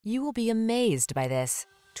You will be amazed by this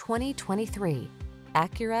 2023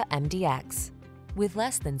 Acura MDX. With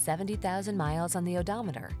less than 70,000 miles on the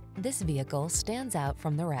odometer, this vehicle stands out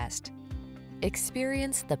from the rest.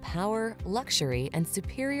 Experience the power, luxury, and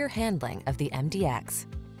superior handling of the MDX.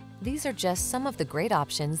 These are just some of the great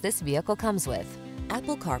options this vehicle comes with: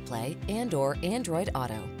 Apple CarPlay and/or Android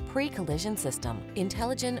Auto, pre-collision system,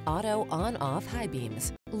 intelligent auto on-off high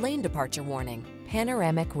beams, lane departure warning,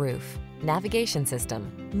 panoramic roof, navigation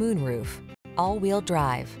system, moonroof, all-wheel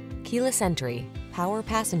drive, keyless entry, power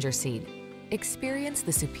passenger seat. Experience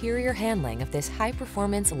the superior handling of this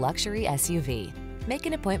high-performance luxury SUV. Make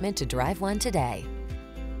an appointment to drive one today.